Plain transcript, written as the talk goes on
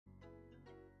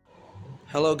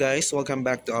Hello guys, welcome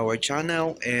back to our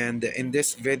channel, and in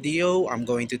this video I'm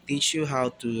going to teach you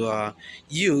how to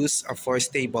use a force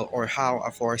table, or how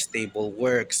a force table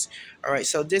works. Alright,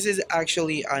 so this is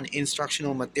actually an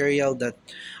instructional material that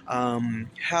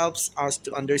helps us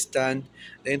to understand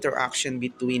the interaction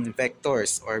between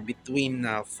vectors, or between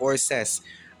forces.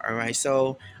 Alright,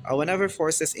 so whenever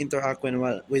forces interact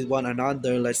with one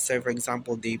another, let's say for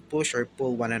example they push or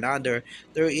pull one another,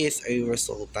 there is a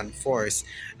resultant force,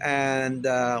 and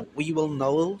we will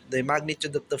know the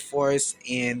magnitude of the force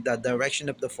and the direction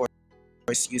of the force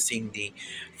using the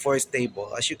force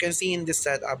table. As you can see in this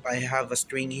setup, I have a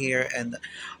string here, and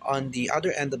on the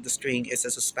other end of the string is a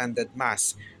suspended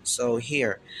mass. So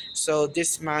here, so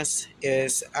this mass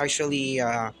is actually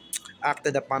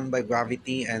acted upon by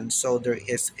gravity, and so there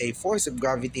is a force of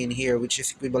gravity in here, which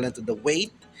is equivalent to the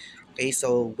weight. Okay,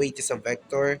 so weight is a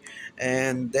vector,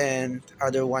 and then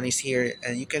other one is here,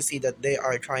 and you can see that they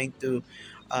are trying to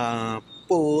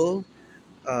pull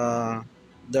uh,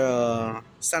 the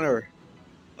center.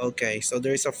 Okay, so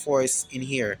there is a force in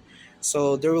here,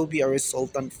 so there will be a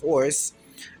resultant force,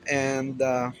 and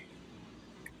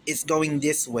it's going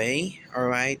this way. All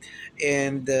right,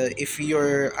 and if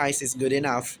your eyes is good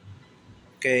enough,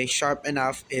 okay, sharp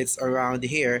enough, it's around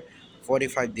here,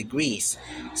 45 degrees.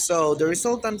 So the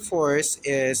resultant force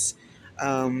is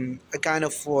a kind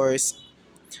of force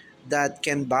that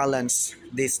can balance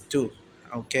these two.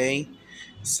 Okay,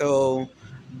 so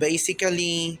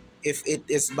basically if it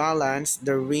is balanced,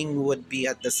 the ring would be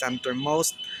at the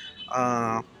centermost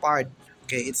part.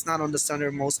 Okay, it's not on the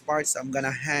centermost part, so I'm gonna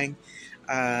hang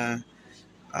uh,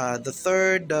 the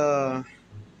third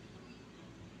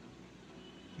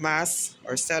mass,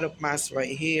 or set of mass,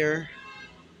 right here.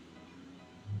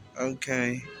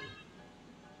 Okay,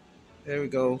 there we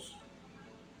go.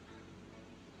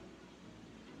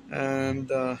 And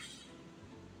yeah,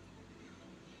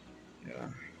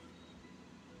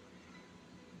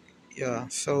 yeah,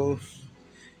 so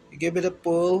you give it a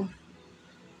pull.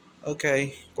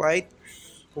 Okay, quite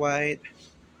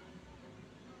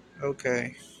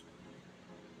okay.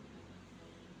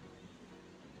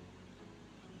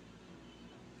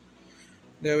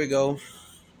 There we go.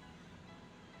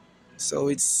 So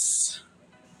it's,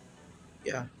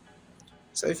 yeah,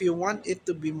 so if you want it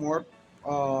to be more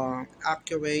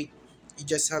accurate, you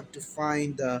just have to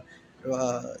find the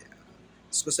uh,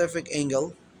 specific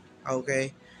angle.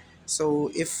 Okay,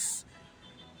 so if,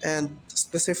 and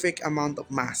specific amount of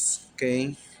mass.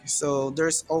 Okay, so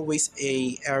there's always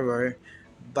a error,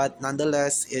 but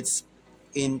nonetheless it's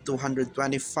in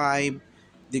 225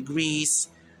 degrees,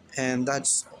 and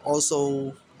that's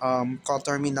also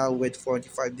coterminal with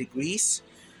 45 degrees.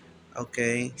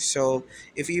 Okay, so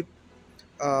if you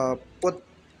put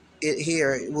it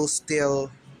here, it will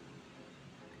still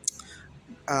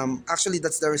actually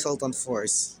that's the resultant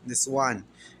force, this one,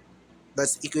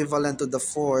 that's equivalent to the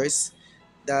force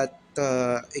that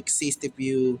exists if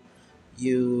you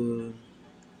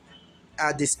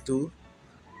add these two.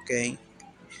 Okay,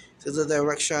 so the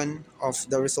direction of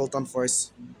the resultant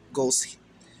force goes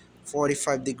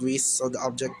 45 degrees, so the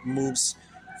object moves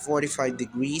 45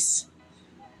 degrees.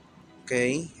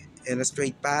 Okay, in a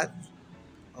straight path.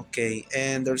 Okay,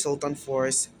 and the resultant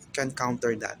force can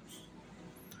counter that,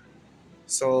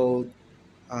 so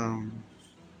um,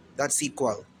 that's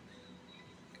equal.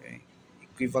 Okay,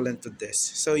 equivalent to this.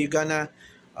 So you're gonna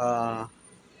uh,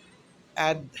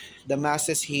 add the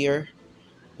masses here,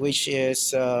 which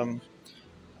is 50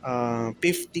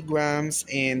 grams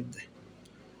and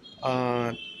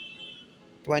uh,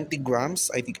 20 grams,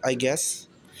 I think, I guess.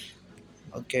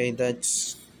 Okay,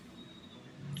 that's,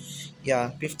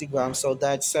 yeah, 50 grams, so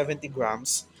that's 70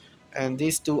 grams, and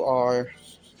these two are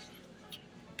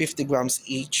 50 grams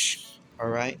each. All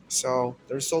right, so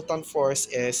the resultant force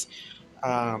is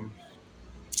um,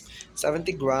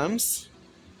 70 grams,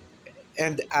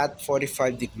 and at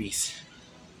 45 degrees.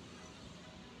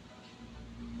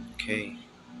 Okay,